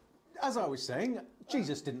 As I was saying,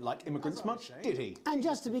 Jesus didn't like immigrants much, did he? And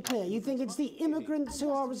just to be clear, you think it's the immigrants who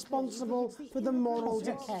are responsible for the moral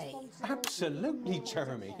decay? Absolutely,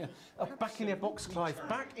 Jeremy. Back in your box, Clive.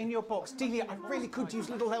 Back in your box. Delia, I really could use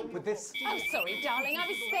a little help with this. Oh, sorry, darling. I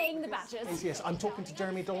was spaying the badgers. Yes, I'm talking to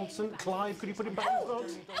Jeremy Donaldson. Clive, could you put him back in the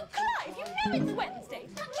box? Oh, Clive, you know it's Wednesday.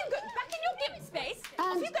 You go back in your gimp space.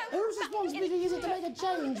 And whose responsibility is it to make a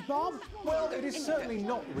change, Bob? Well, it is certainly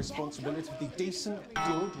not the responsibility of the decent,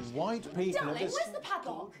 good, white people Darling, of this... where's the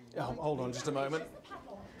padlock? Oh, hold on just a moment.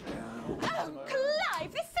 Oh,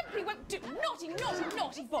 Clive, this simply won't do. Naughty, naughty,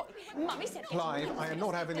 naughty boy. Mummy said... Clive, I am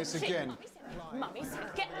not having this again. Mummy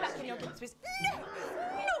said, get back in your gimp space. No!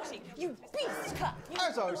 Naughty, you beast, Clive.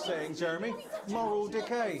 As I was saying, Jeremy, moral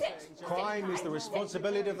decay. Crime is the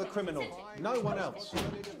responsibility of the criminal, no one else.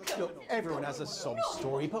 Look, everyone has a sob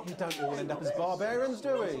story, but we don't all end up as barbarians,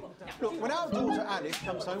 do we? Look, when our daughter Alice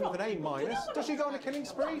comes home with an A-, does she go on a killing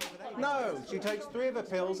spree? No, she takes 3 of her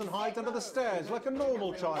pills and hides under the stairs like a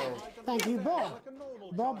normal child. Thank you, Bob.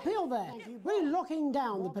 Bob Peel there, really locking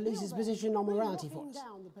down the police's position on morality for us.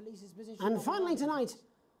 And finally tonight,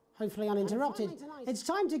 hopefully uninterrupted, it's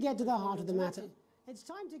time to get to the heart of the matter.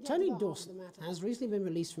 Tony Dawson has recently been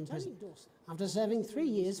released from prison after serving 3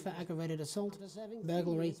 years for aggravated assault,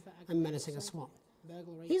 burglary and menacing a swat.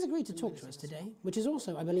 He's agreed to talk to us today, which is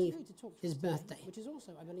also, I believe, his birthday.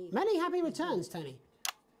 Many happy returns, Tony.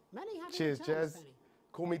 Cheers, Jez.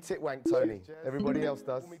 Call me Titwank Tony. Everybody else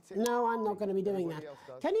does. No, I'm not going to be doing that.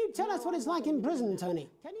 Can you tell us what it's like in prison, Tony?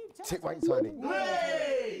 Titwank Tony.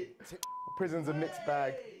 Prison's a mixed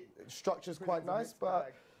bag. Structure's quite nice,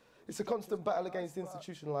 but it's a constant battle against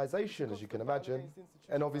institutionalisation, as you can imagine.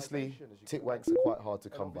 And obviously, titwanks are quite hard to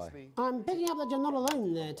come by. I'm picking up that you're not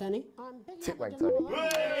alone there, Tony. Titwank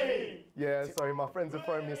Tony. Yeah, sorry, my friends are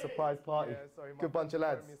throwing me a surprise party. Good bunch of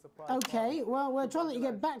lads. Okay, well, we're trying to let you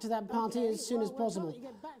get back to that party as soon as possible.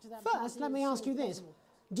 First, let me ask you this.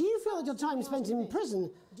 Do you feel that your time spent in prison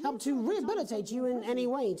helped to rehabilitate you in any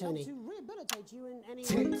way, Tony?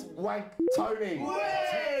 Titwank Tony.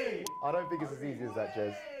 I don't think it's as easy as that,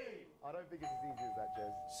 Jez. I don't think it's as easy as that,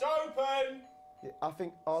 Jez. Sopen! Yeah, I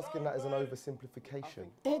think asking that is an oversimplification.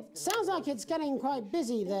 It sounds like it's getting quite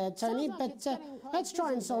busy there, Tony, but let's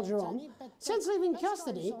try and soldier on. Since leaving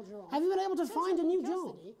custody, have you been able to find a new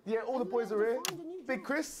job? Yeah, all the boys are here. Big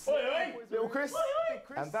Chris, Little Chris,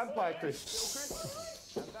 and Vampire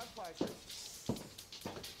Chris.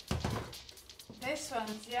 This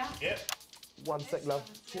one's, yeah? Yep. One sec, love.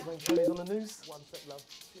 Tony's on the news. One sec, love.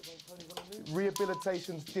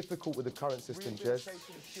 Rehabilitation's difficult with the current system, Jez.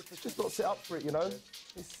 Just not set up for it, you know?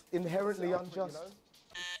 It's inherently unjust.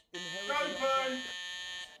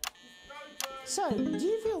 So, do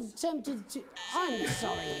you feel tempted to... I'm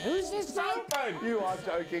sorry, who's this guy? You are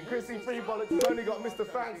joking. Chrissy Free Bollocks has only got Mr.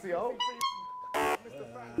 Fancy, oh.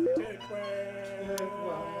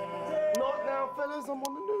 Not now, fellas, I'm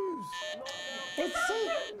on the news.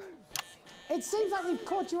 It seems like we've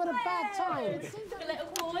caught you at a bad time. The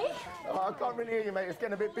little boy? Oh, I can't really hear you, mate. It's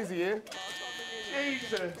getting a bit busy here.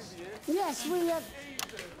 Jesus. Yes, we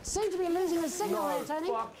seem to be losing the signal here, Tony.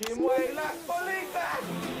 Fucking way, believe that!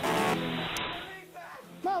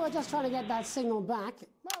 Well, we're just trying to get that signal back.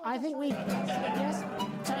 I think we... Yes,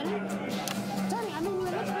 Tony? Tony, I mean, we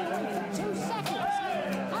were literally away for 2 seconds.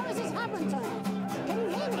 How has this happened, Tony? Can you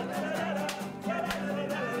hear me?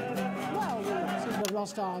 Well, we seem to have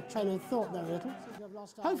lost our train of thought there a little.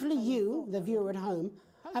 Hopefully you, the viewer at home,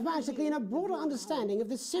 have managed to glean a broader understanding of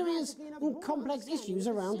the serious and complex issues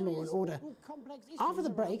around law and order. After the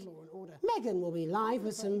break, Megan will be live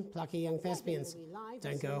with some plucky young thespians.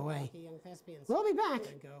 Don't go away. We'll be back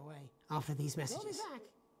after these messages.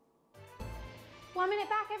 1 minute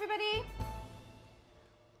back, everybody.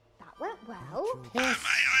 That went well. Mate,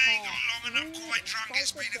 I ain't got long and I'm quite drunk.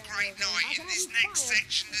 It's been a great night. In this next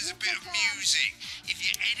section, there's a bit of music. If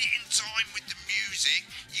you edit in time with the music,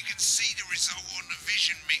 you can see the result on the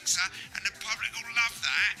vision mixer, and the public will love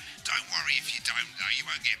that. Don't worry if you don't, though. You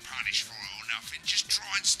won't get punished for it or nothing. Just try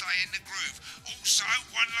and stay in the groove. Also,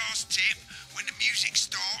 one last tip. When the music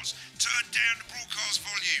starts, turn down the broadcast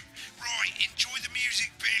volume. Right, enjoy the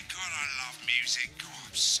music bit. God, I love music. God,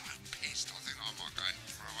 I'm so pissed. I think I might go and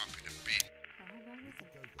throw up in a bit.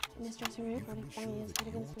 In this dressing room, running banging his head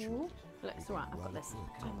against the wall. Look, it's alright, I've got this.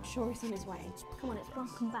 I'm sure he's on his way. Come on, it's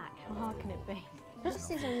welcome back. How hard can it be?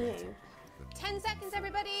 This is on you. 10 seconds,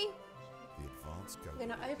 everybody. We're going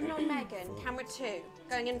to open on Megan. Camera 2.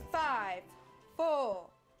 Going in 5, 4,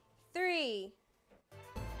 3.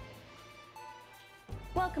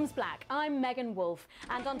 Welcome's Black, I'm Megan Wolfe,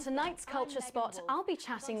 and on tonight's Culture Spot, I'll be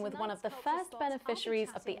chatting with one of the first beneficiaries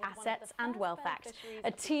of the Assets and Wealth Act,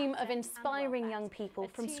 a team of inspiring young people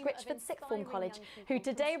from Scritchford Sixth Form College who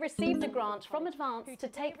today received a grant from Advance to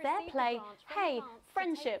take their play, Hey,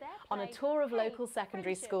 Friendship, on a tour of local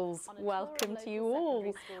secondary schools. Welcome to you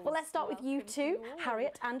all. Well, let's start with you two,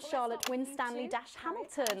 Harriet and Charlotte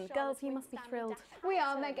Winstanley-Hamilton. Girls, you must be thrilled. We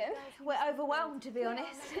are, Megan. We're overwhelmed, to be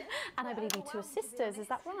honest. And I believe you two are sisters, is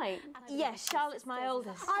that right? Yes, Charlotte's my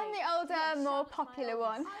oldest. I'm the older, more popular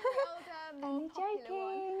one. Only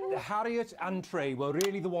joking. Harriet and Trey were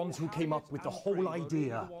really the ones who came up with the whole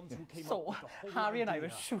idea. So, Harry and I were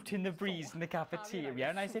shooting the breeze in the cafeteria,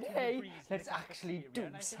 and I said, hey, let's actually do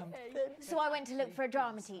something. So I went to look for a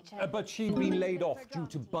drama teacher. But she'd been laid off due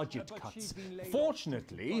to budget cuts.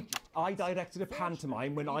 Fortunately, I directed a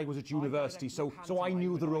pantomime when I was at university, so I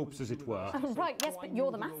knew the ropes, as it were. Right, yes, but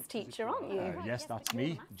you're the maths teacher, aren't you? Yes, that's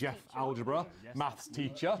me, Jeff Algebra, maths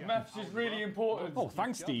teacher. Maths is really important. Oh,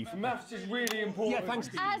 thanks, Steve. Maths is really important. Yeah, thanks,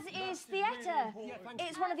 Steve. As is theatre.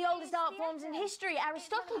 It's one of the oldest art forms in history,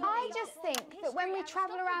 Aristotle. I just think that when we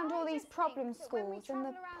travel around all these problem schools and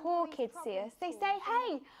the poor kids see us, they say,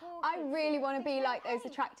 hey, I really want to be like those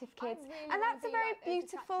attractive kids. And that's a very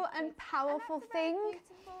beautiful and powerful thing.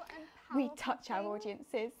 We touch our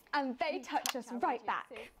audiences and they touch us right back.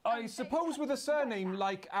 I suppose with a surname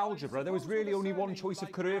like Algebra, there was really only one choice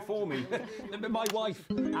of career for me. My wife,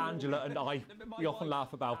 Angela, and I, we often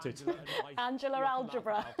laugh about it. Angela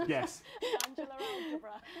Algebra. Yes. Angela Algebra.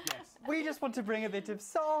 Yes. We just want to bring a bit of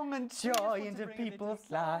song and joy into people's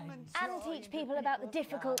lives. And teach people about the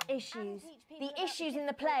difficult issues. The issues in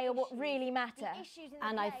the play are what really matter.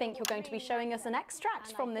 And I think you're going to be showing us an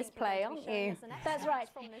extract from this play, aren't you? That's right.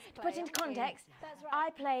 To put into context, I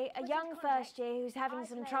play a young first year who's having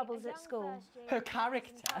some troubles at school. Her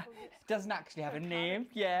character doesn't actually have a name,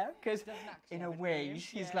 yeah, because in a way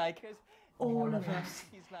she's like all of us.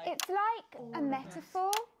 It's like a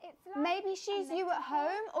metaphor. Maybe she's you at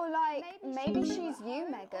home, or like maybe she's you,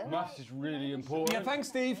 Megan. Maths is really important. Yeah, thanks,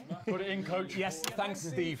 Steve. Put it in, coach. Yes, thanks,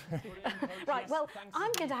 Steve. Right, well,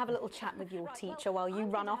 I'm going to have a little chat with your teacher while you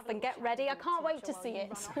run off and get ready. I can't wait to see it.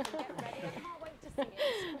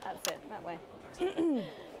 That's it, that way.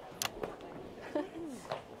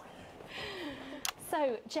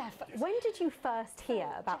 So, Jeff, when did you first hear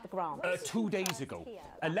about the grant? 2 days ago.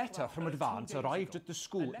 A letter from Advance arrived at the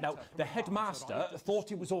school. Now, the headmaster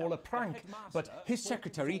thought it was all a prank, but his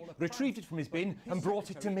secretary retrieved it from his bin and brought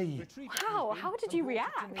it to me. Wow, how did you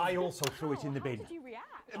react? I also threw it in the bin.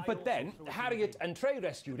 But then, Harriet and Trey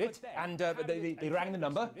rescued it, and they rang the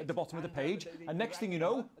number at the bottom of the page, and next thing you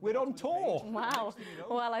know, we're on tour. Wow.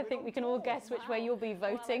 Well, I think we can all guess which way you'll be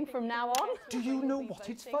voting from now on. Do you know what?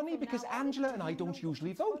 It's funny, because Angela and I don't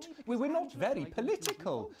usually vote. We're not very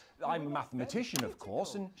political. I'm a mathematician, of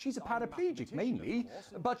course, and she's a paraplegic, mainly.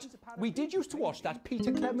 But we did used to watch that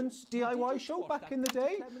Peter Clements DIY show back in the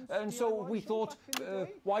day, and so we thought,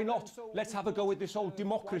 why not? Let's have a go at this old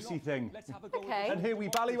democracy thing. Okay. And here we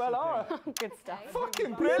bally well are. Good stuff.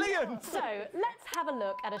 Fucking brilliant! So, let's have a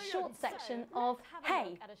look at a short section of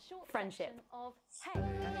Hey, Friendship.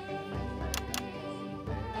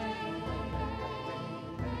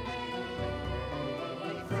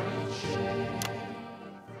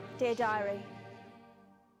 Dear Diary,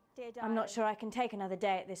 I'm not sure I can take another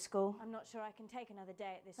day at this school.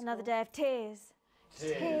 Another day of tears.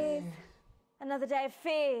 Tears. Another day of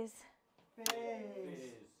fears.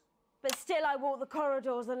 But still I walk the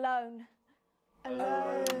corridors alone.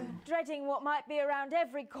 Dreading what might be around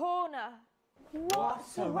every corner.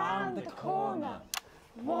 What's around the corner?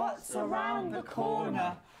 What's around the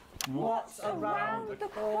corner? What's around the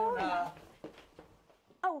corner?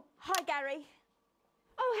 Oh, hi Gary.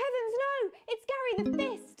 Oh, heavens no! It's Gary the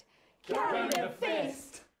Fist! Gary the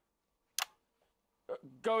Fist!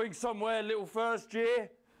 Going somewhere, little first year?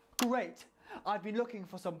 Great. I've been looking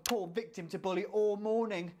for some poor victim to bully all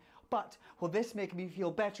morning. But will this make me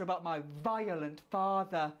feel better about my violent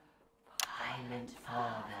father? Violent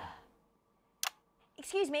father.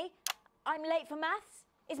 Excuse me, I'm late for maths.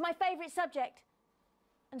 It's my favourite subject.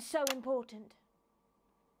 And so important.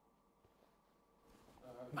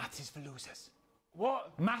 Maths is for losers.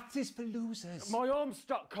 What? Maths is for losers. My arm's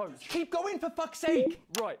stuck, coach. Keep going, for fuck's sake.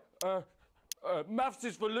 Right, maths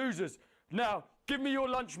is for losers. Now, give me your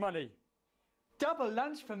lunch money. Double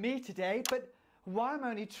lunch for me today, but why am I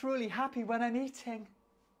only truly happy when I'm eating?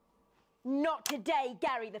 Not today,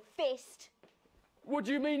 Gary the Fist. What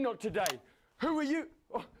do you mean not today? Who are you?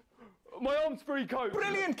 Oh, my arm's free, coach.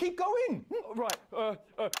 Brilliant, keep going. Right,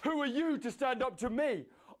 who are you to stand up to me?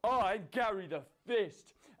 I'm Gary the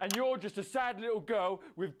Fist. And you're just a sad little girl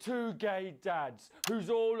with 2 gay dads who's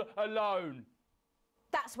all alone.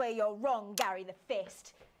 That's where you're wrong, Gary the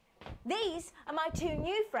Fist. These are my 2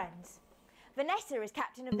 new friends. Vanessa is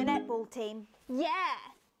captain of the netball team. Yeah.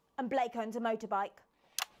 And Blake owns a motorbike.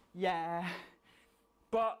 Yeah.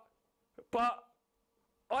 But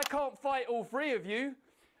I can't fight all 3 of you,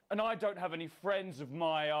 and I don't have any friends of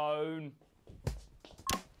my own.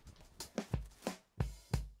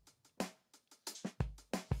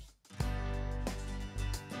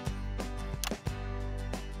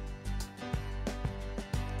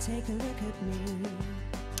 Take a look at me.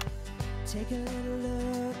 Take a little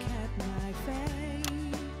look at my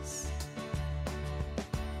face.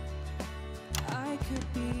 I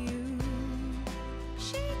could be you.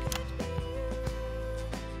 She could be you.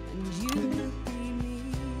 And you could be me.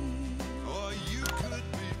 Or you could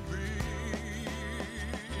be me.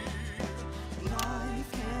 Life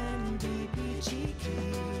can be peachy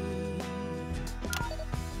keen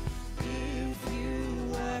if you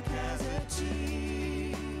work as a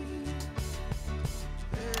team.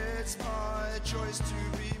 It's my choice to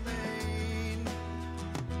be mean.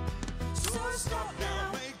 So stop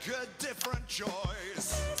now, make a different choice.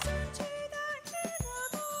 Listen to that inner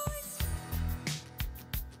voice.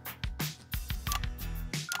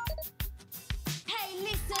 Hey,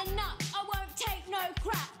 listen up, I won't take no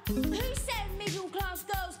crap. Who said middle class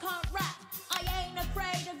girls can't rap? I ain't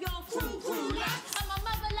afraid of your cruel lads. I'm a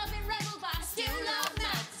mother-loving rebel, but I still love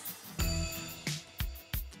maths.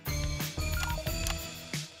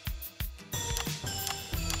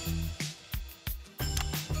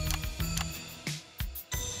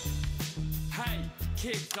 Hey,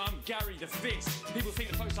 kids, I'm Gary the Fist. People think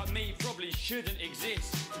that folks like me probably shouldn't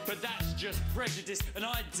exist, but that's just prejudice, and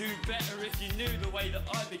I'd do better if you knew the way that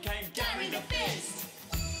I became Gary the Fist.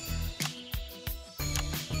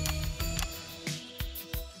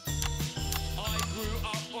 I grew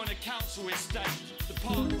up on a council estate. The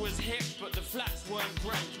park was hip, but the flats weren't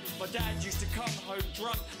great. My dad used to come home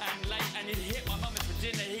drunk and late, and he'd hit my mum, and for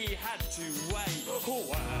dinner he had to wait.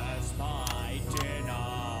 Where's my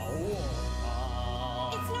dinner?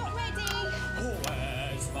 It's not ready.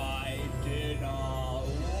 Where's my dinner,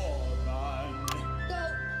 woman? Go.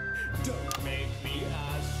 Don't make me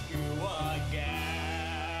ask you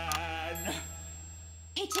again.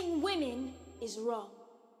 Hitting women is wrong.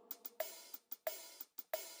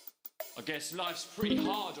 I guess life's pretty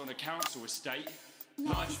hard on a council estate.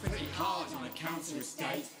 Life's pretty hard on a council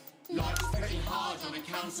estate. Life's pretty hard on a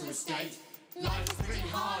council estate. Life's pretty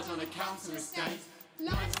hard on a council estate.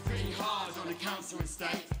 Life's pretty hard on a council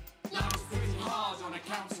estate. Life's pretty hard on a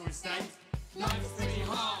council estate. Life's pretty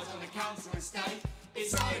hard on a council estate.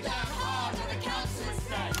 It's so damn hard on a council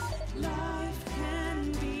estate. Life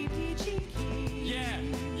can be peachy keen. Yeah,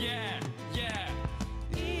 yeah, yeah.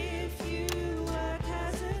 If you work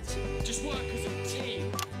as a team. Just work as a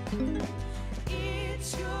team.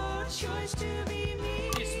 It's your choice to be me.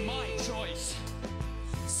 It's my choice.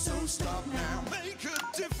 So stop now, make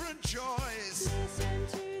a different choice. Listen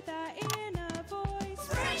to that inner voice.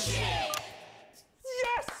 Friendship!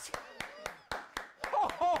 Yes!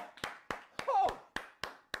 Oh.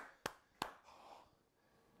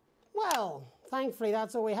 Well, thankfully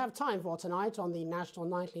that's all we have time for tonight on the National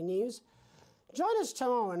Nightly News. Join us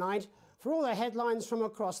tomorrow night for all the headlines from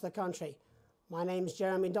across the country. My name's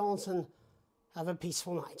Jeremy Donaldson. Have a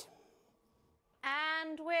peaceful night.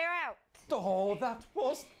 And we're out. Oh, that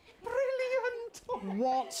was brilliant!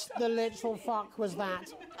 What the literal fuck was that?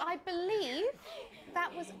 I believe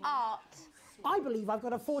that was art. I believe I've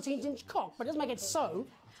got a 14-inch cock, but it doesn't make it so.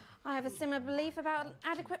 I have a similar belief about an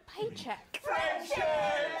adequate paycheck.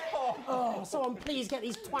 Oh, someone please get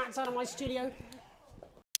these twats out of my studio.